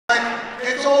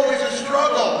it's always a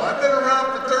struggle. I've been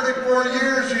around for 34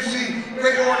 years. You see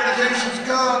great organizations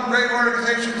come, great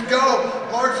organizations go,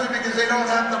 largely because they don't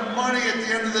have the money at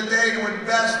the end of the day to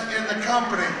invest in the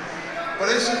company. But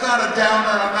this is not a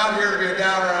downer. I'm not here to be a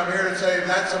downer. I'm here to say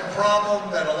that's a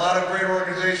problem that a lot of great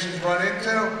organizations run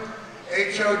into.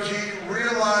 HOG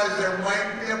realized there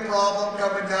might be a problem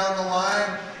coming down the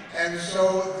line, and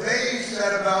so they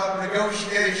set about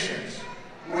negotiations,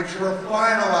 which were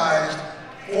finalized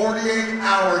 48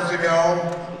 hours ago.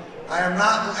 I am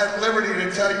not at liberty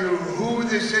to tell you who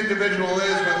this individual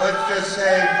is, but let's just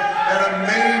say that a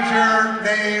major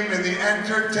name in the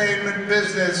entertainment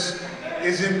business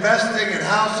is investing in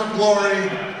House of Glory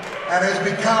and has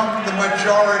become the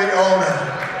majority owner.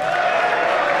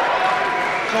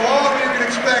 So all of you can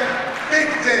expect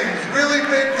big things, really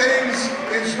big things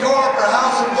in store for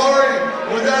House of Glory.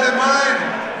 With that in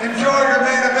mind, enjoy your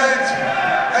main event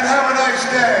and have a nice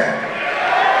day.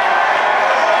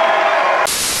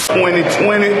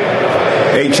 2020,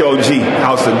 HOG,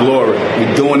 House of Glory.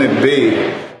 We're doing it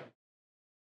big.